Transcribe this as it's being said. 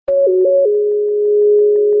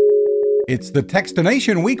It's the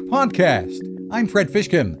Techstination Week podcast. I'm Fred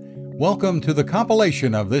Fishkin. Welcome to the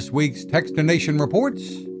compilation of this week's Techstination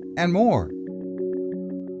reports and more.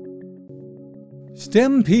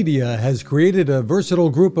 STEMpedia has created a versatile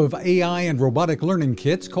group of AI and robotic learning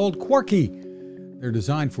kits called Quarky. They're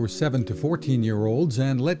designed for 7 to 14-year-olds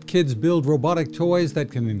and let kids build robotic toys that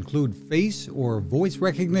can include face or voice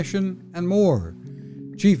recognition and more.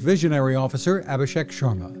 Chief Visionary Officer Abhishek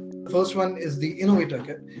Sharma. The first one is the Innovator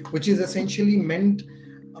Kit, which is essentially meant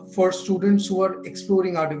for students who are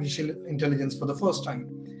exploring artificial intelligence for the first time.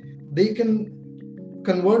 They can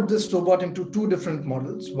convert this robot into two different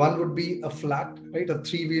models. One would be a flat, right, a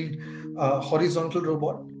three-wheeled horizontal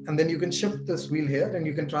robot, and then you can shift this wheel here and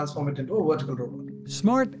you can transform it into a vertical robot.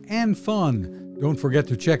 Smart and fun. Don't forget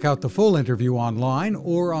to check out the full interview online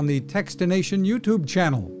or on the Techstination YouTube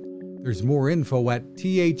channel. There's more info at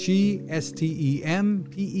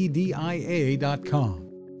THESTEMPEDIA.com.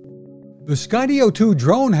 The Skydio 2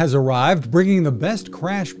 drone has arrived, bringing the best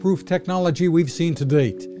crash-proof technology we've seen to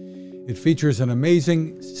date. It features an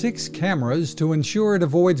amazing 6 cameras to ensure it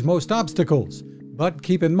avoids most obstacles. But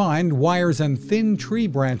keep in mind, wires and thin tree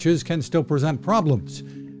branches can still present problems.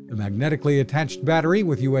 The magnetically attached battery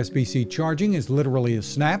with USB-C charging is literally a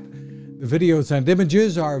snap. The videos and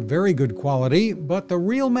images are very good quality, but the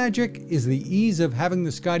real magic is the ease of having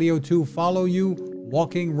the Skydio 2 follow you,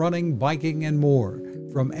 walking, running, biking, and more,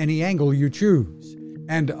 from any angle you choose.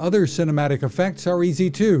 And other cinematic effects are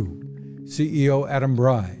easy too. CEO Adam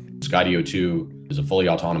Bry. Skydio 2 is a fully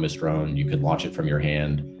autonomous drone. You can launch it from your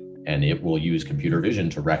hand, and it will use computer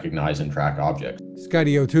vision to recognize and track objects.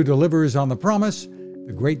 Skydio 2 delivers on the promise.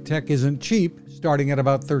 The great tech isn't cheap, starting at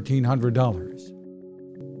about $1,300.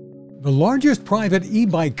 The largest private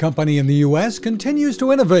e-bike company in the U.S. continues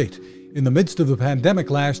to innovate. In the midst of the pandemic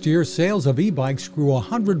last year, sales of e-bikes grew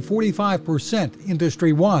 145%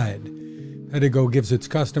 industry-wide. Pedigo gives its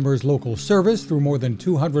customers local service through more than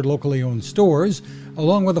 200 locally owned stores,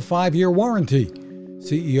 along with a 5-year warranty.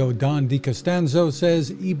 CEO Don DiCostanzo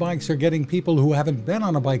says e-bikes are getting people who haven't been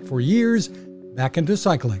on a bike for years back into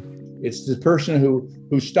cycling. It's the person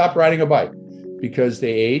who stopped riding a bike because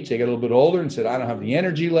they age, they get a little bit older and said, I don't have the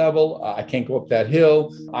energy level, I can't go up that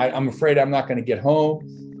hill, I'm afraid I'm not going to get home.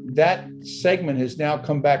 That segment has now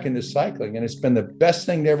come back into cycling, and it's been the best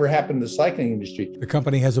thing to ever happen in the cycling industry. The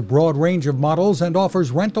company has a broad range of models and offers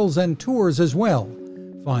rentals and tours as well.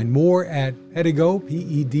 Find more at Pedego,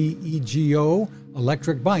 P-E-D-E-G-O,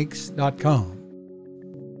 electricbikes.com.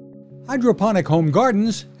 Hydroponic home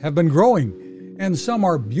gardens have been growing, and some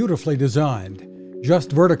are beautifully designed.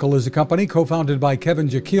 Just Vertical is a company co-founded by Kevin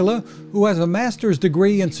Jakila, who has a master's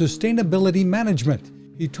degree in sustainability management.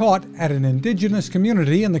 He taught at an indigenous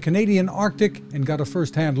community in the Canadian Arctic and got a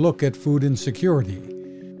first-hand look at food insecurity.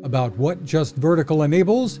 About what Just Vertical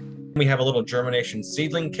enables: we have a little germination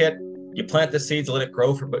seedling kit. You plant the seeds, let it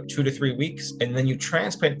grow for about 2 to 3 weeks, and then you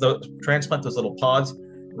transplant those little pods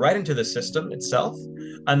right into the system itself,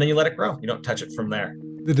 and then you let it grow. You don't touch it from there.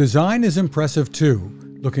 The design is impressive too,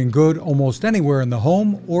 looking good almost anywhere in the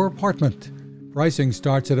home or apartment. Pricing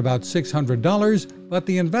starts at about $600, but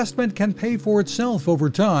the investment can pay for itself over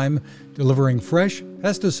time, delivering fresh,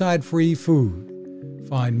 pesticide-free food.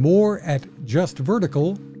 Find more at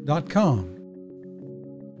justvertical.com.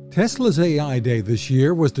 Tesla's AI Day this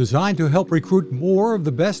year was designed to help recruit more of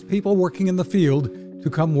the best people working in the field to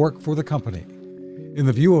come work for the company. In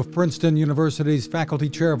the view of Princeton University's Faculty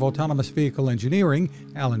Chair of Autonomous Vehicle Engineering,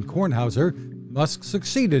 Alan Kornhauser, Musk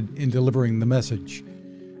succeeded in delivering the message.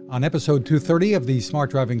 On episode 230 of the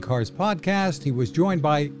Smart Driving Cars podcast, he was joined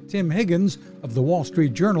by Tim Higgins of the Wall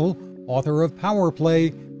Street Journal, author of Power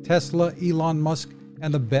Play, Tesla, Elon Musk,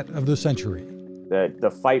 and the Bet of the Century.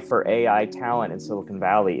 The fight for AI talent in Silicon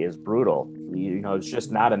Valley is brutal. It's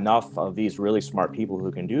just not enough of these really smart people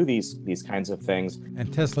who can do these kinds of things.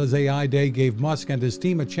 And Tesla's AI Day gave Musk and his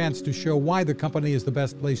team a chance to show why the company is the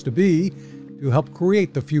best place to be to help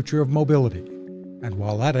create the future of mobility. And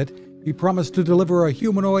while at it, he promised to deliver a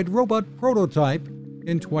humanoid robot prototype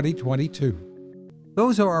in 2022.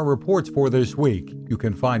 Those are our reports for this week. You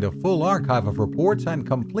can find a full archive of reports and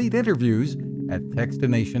complete interviews at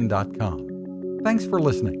Techstination.com. Thanks for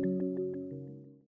listening.